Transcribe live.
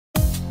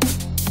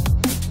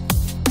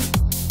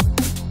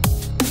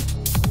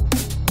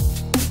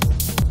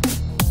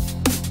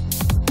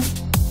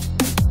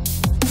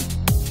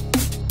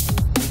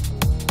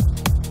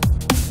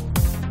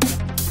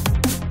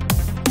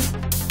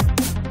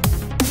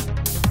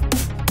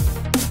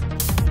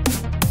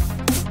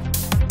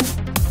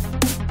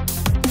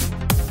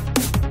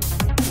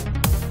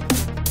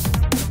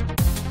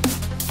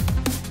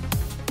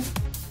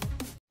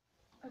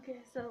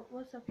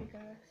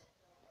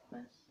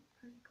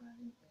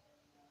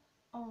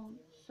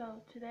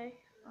So today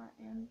I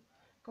am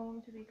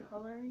going to be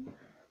coloring.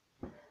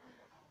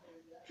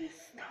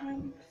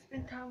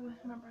 Spend time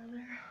with my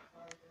brother.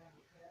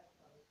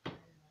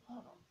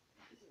 Hold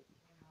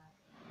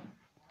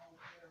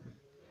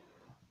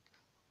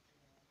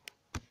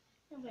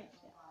on. Wait,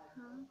 yeah.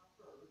 Huh?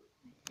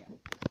 Yeah.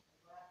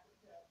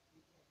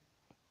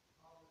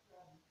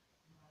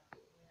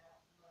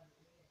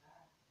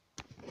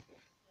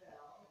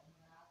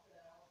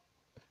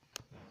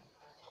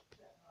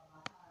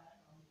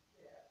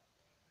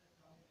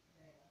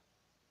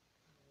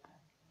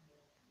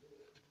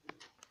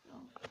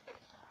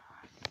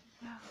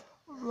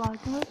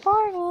 Welcome to the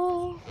party.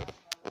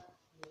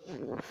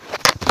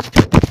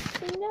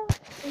 No,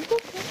 it's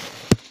okay.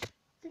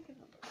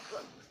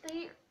 Stay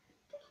here.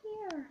 Stay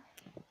here.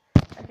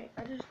 Okay, I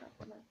just got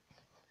my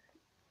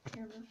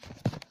camera.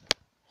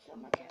 So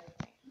my camera.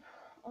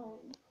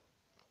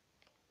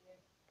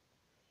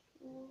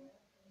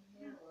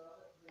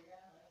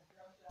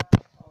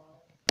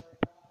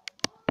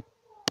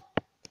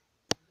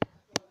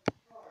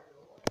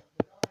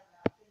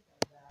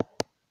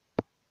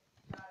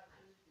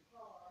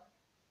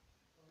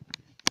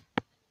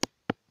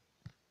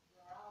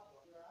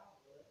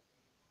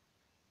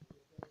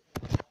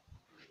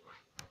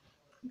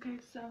 Okay,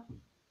 so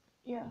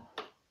yeah,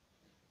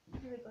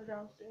 I'm gonna go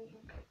downstairs.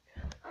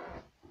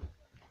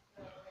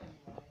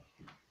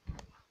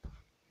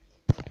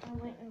 I'm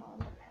waiting on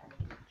the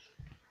package.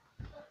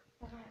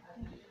 I don't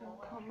think it's gonna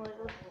come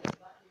later.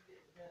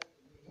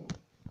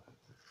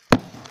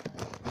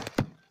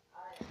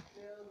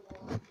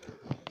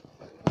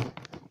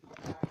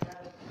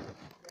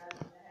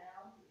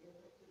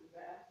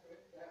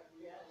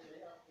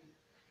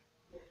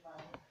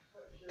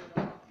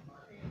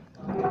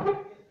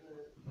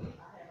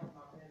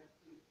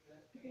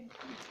 Okay,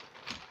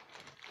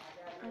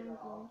 I'm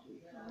going to be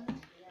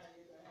coloring.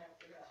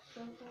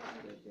 So far, I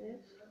did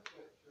this.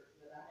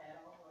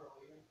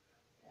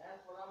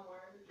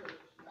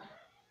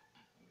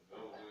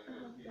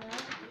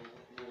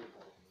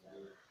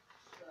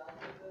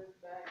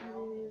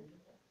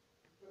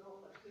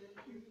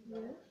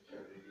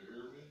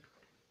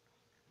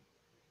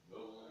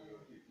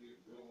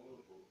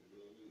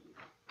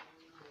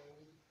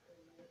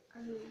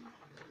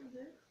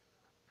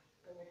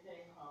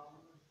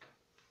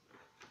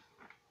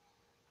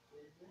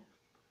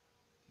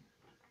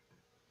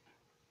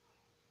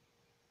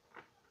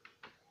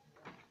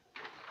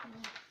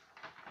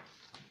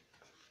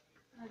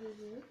 I did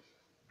this.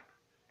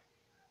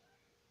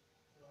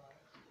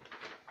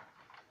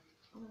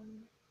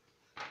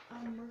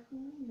 I'm working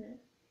on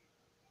this.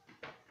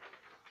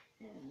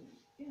 And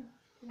yeah,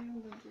 then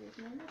I'm going to do this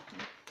on this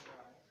one.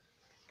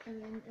 And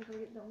then if I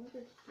get done with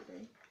this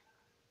today,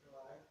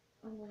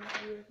 I'm going to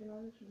be working on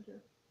this one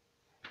too.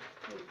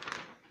 Wait,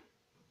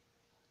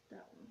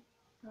 that one.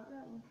 Not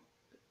that one.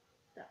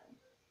 That one.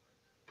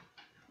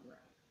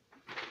 Right.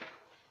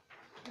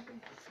 Okay.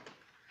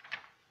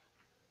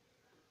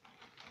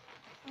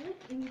 I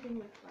like anything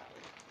with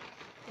flowers.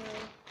 So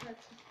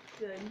that's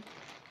good.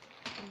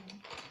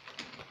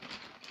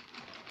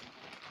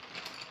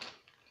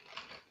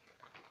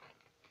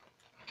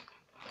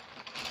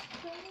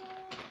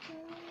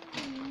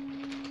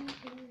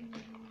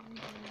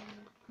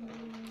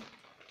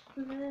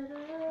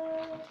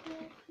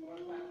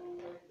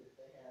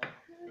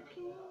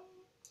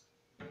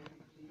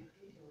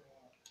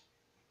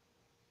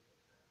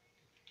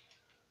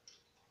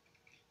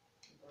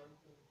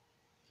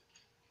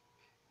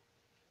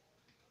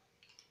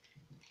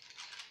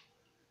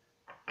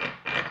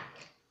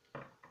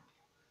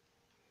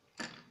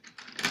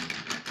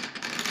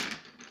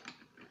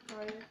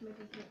 Sorry, it's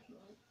making too much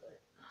noise, but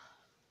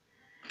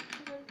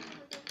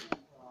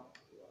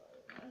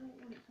I don't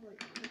want it to like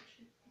touch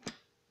it.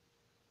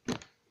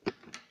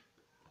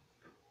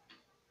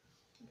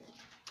 Okay.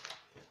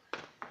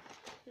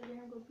 So then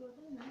I'm going to go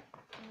in there.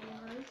 I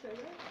already said it.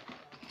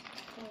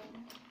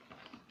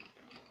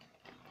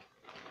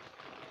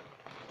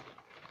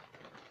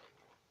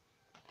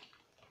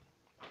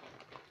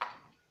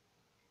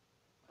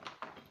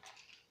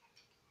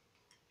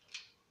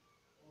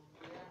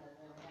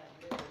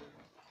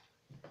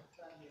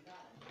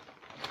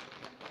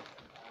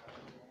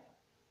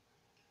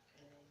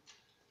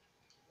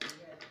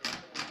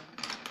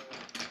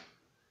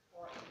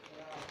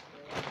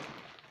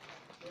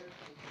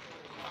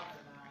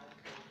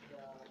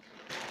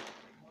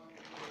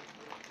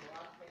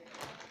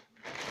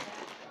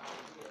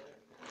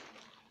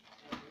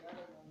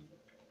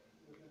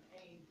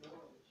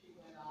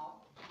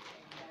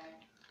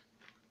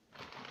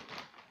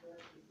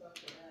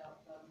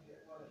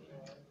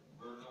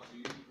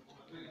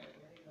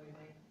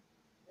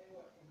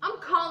 I'm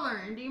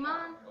coloring, do you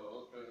mind?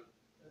 Oh, okay.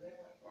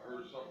 I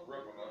heard something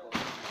ripping. I thought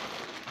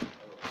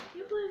Can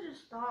you please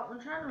just stop?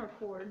 I'm trying to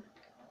record.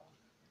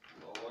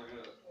 oh,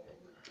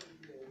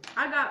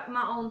 I got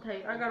my own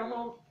tape. I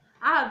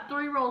have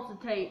 3 rolls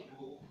of tape.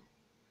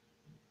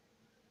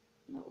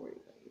 Not worried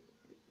about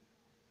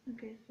it.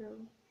 Okay, so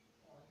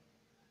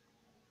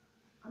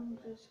I'm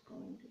just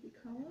going to be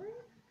coloring.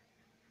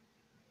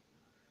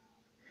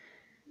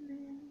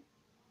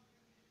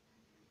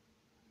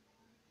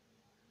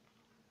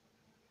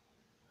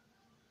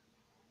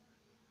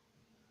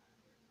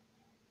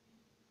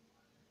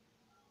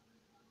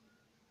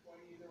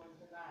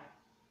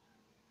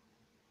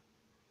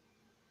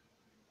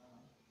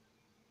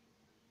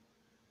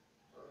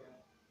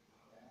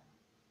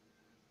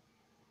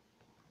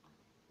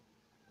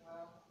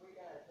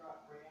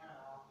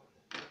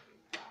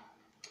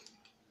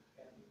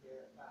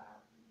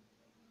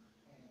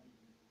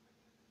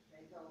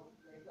 told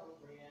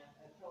Brianne,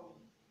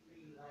 told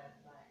me last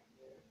night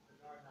that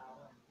Bernard and I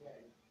went to go.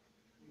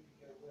 We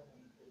could go with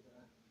them to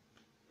the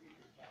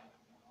preacher's house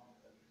and all,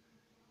 but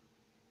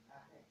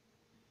I think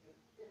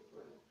it's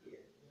for the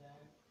kids, you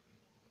know?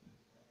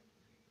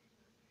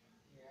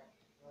 Yeah,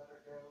 let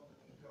her go and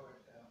enjoy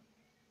herself.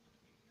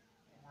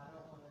 And I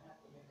don't wanna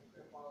have to make a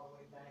trip all the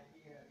way back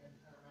here and then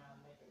turn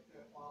around and make a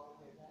trip all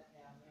the way back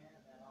down there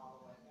and then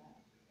all the way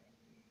back.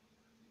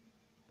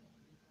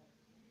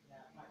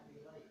 Now, it might be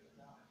late,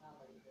 but I don't know how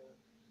late to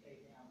stay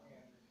down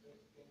there and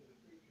just go to the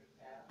preacher's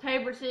house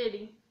Tabor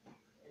City.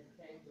 in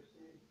Tabor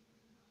City.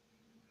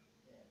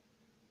 Yeah.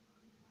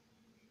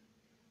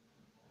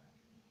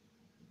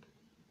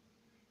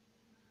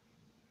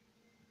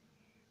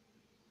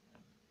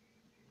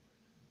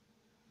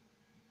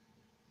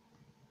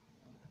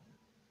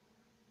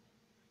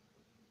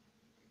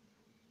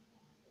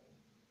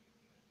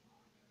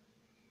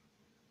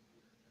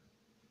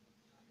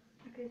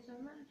 Okay, so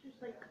I'm gonna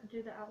just like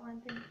do the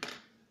outline thing.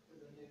 For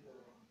the new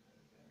girl.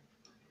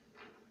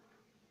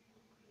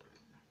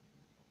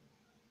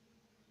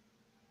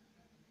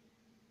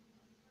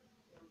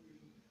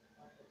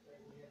 Like I say,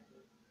 we have to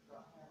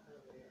have her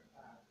there at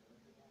 5, so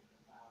we have to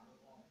 5.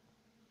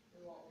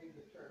 We won't leave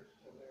the church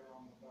till they're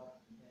on the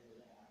bus and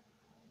headed out.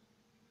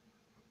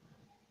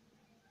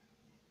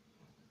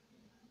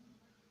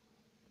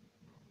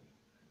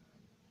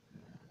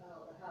 I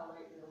don't know how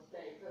late they'll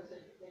stay, because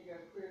they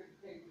go clear to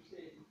Tabor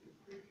City to the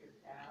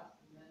preacher's house,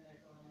 and then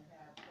they're gonna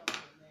have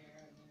something there,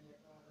 and then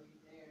they're gonna leave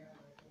there,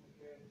 and they're gonna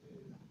go to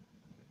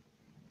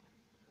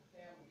the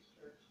family's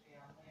church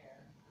down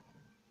there,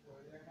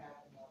 where they're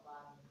having a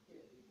lot of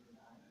nativity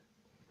tonight.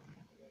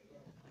 So they're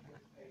gonna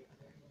participate,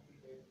 they're gonna be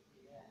there to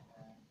see that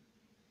guy.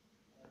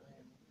 And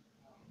then,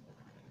 I don't know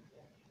what things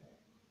yesterday.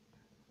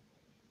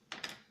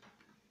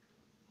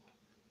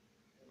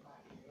 It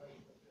might be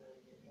late before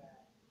they get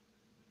back.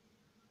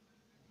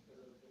 So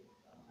they'll give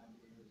us some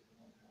ideas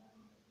one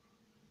time.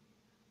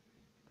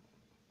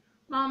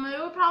 Mom, it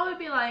would probably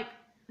be like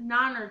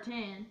 9 or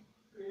 10.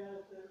 Yeah,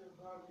 so it'll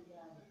probably be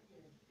 9 or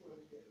 10 before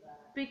we get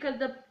back. Because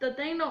the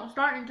thing don't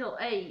start until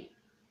 8.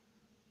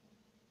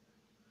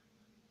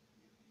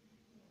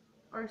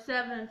 Or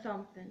 7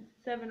 something.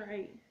 7 or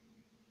 8.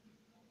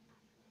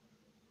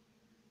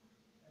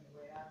 And the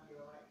way I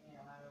feel right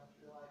now, I don't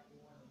feel like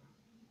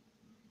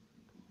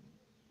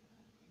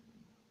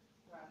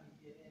trying to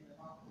get in and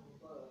off of the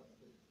bus,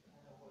 because I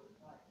know what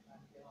it's like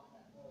trying to get on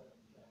that bus.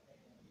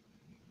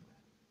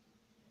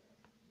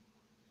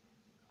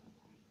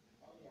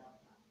 Oh yeah,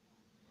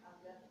 I'm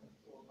definitely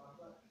sore. My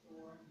butt's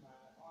sore and my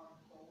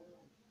arm's sore.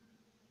 And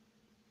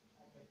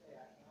like I say,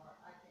 I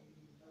can't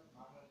even lift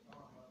my left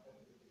arm up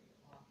over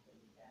onto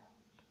the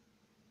couch.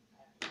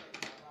 I have to take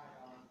my right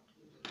arm,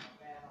 which is my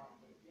bad arm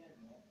to begin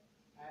with.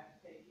 I have to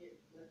take it,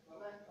 lift my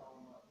left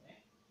arm up,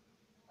 man.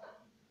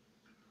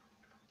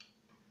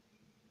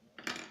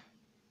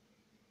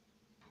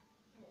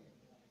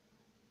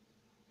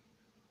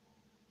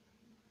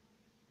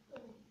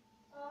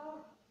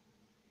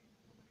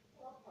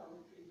 I'll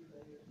probably see you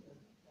later,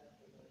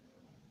 after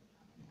later.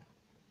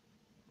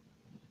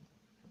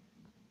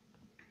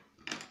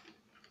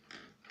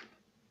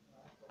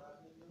 That's what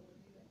I've been doing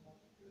here.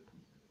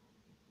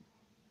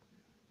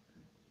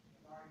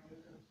 When Marty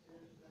goes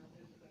upstairs and does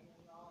his thing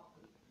in the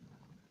office,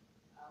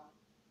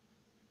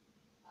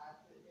 I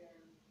sit there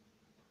and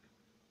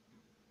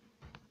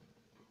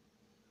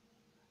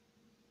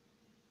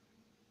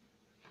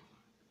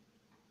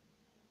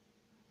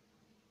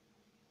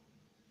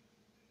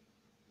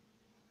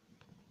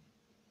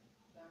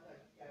sounds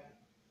like you got a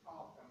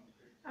call coming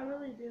through. I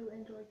really do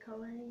enjoy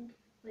coloring.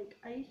 Like,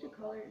 I used to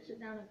sit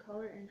down and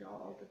color and draw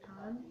all the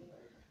time.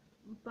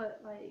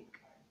 But, like,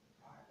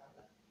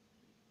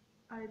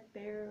 I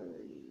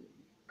barely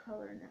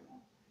color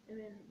now. And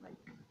then, like...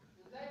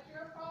 Is that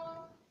your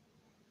phone?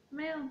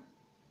 Ma'am?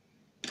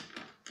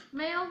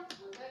 Ma'am?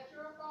 Was that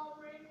your phone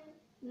ringing?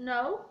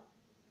 No.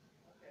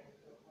 Okay,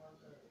 so it was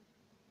hers.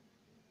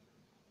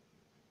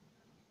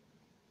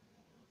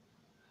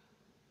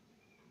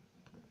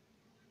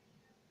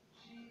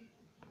 She,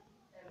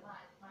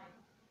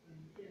 and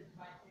the kids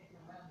might take her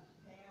around to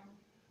town,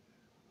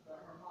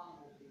 but her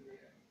mom will be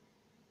there.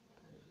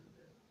 So she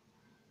said,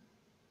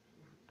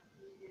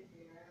 we get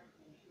there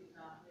and she's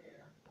not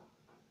there.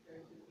 Go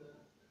to the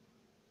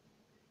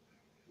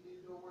new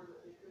door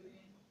that they put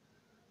in,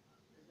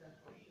 because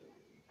that's where she'll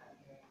be, kind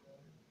of,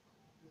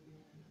 put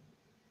in.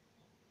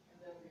 And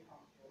they'll be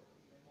comfortable,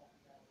 because they won't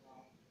be that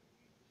long.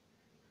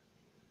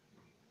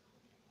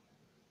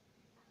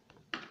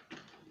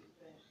 She's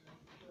finishing up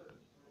the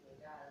church for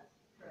the guy's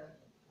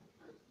present for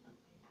Christmas.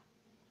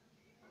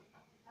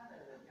 I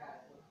know them guys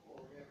look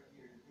forward every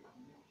year to getting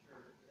a new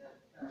shirt,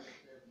 that's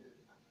their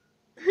business.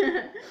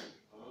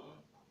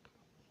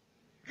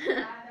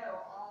 I know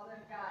all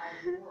them guys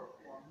who work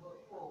for them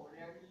look forward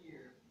every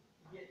year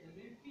to getting a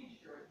new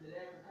t-shirt that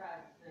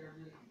advertises their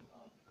business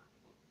on it.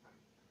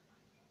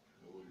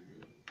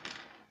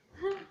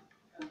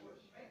 That's what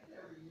she makes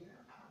every year.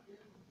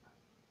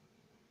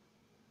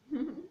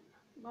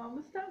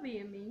 Mama, stop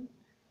being mean.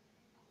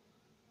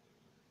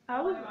 I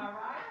Well, would. am I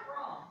right or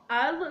wrong?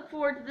 I look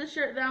forward to this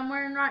shirt that I'm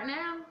wearing right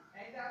now.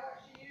 Ain't that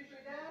what she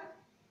usually does?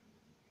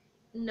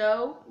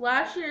 No,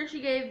 last year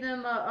she gave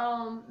them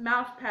a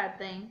mouse pad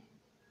thing,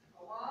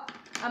 A what?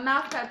 a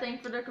mouse pad thing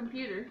for their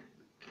computer.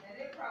 And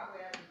it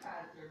probably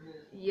advertised their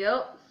business.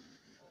 Yep.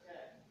 Okay.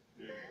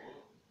 Yeah,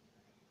 well,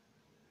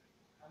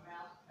 A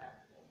mouse pad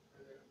thing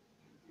for their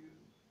computer.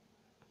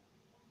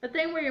 The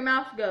thing where your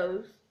mouse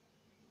goes.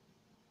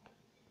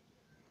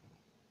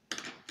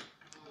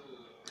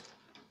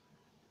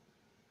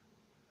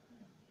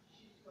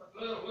 She swept,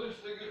 well, at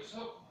least they get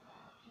something.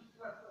 she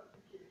swept up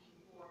the kitchen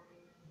for me.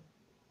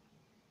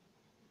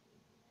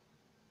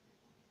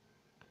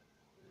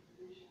 Put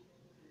the dishes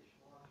in the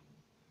dishwasher.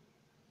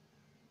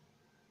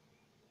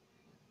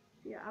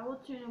 Yeah, I will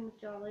tune in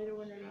with y'all later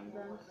when I'm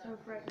done. So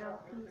for right now,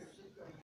 peace.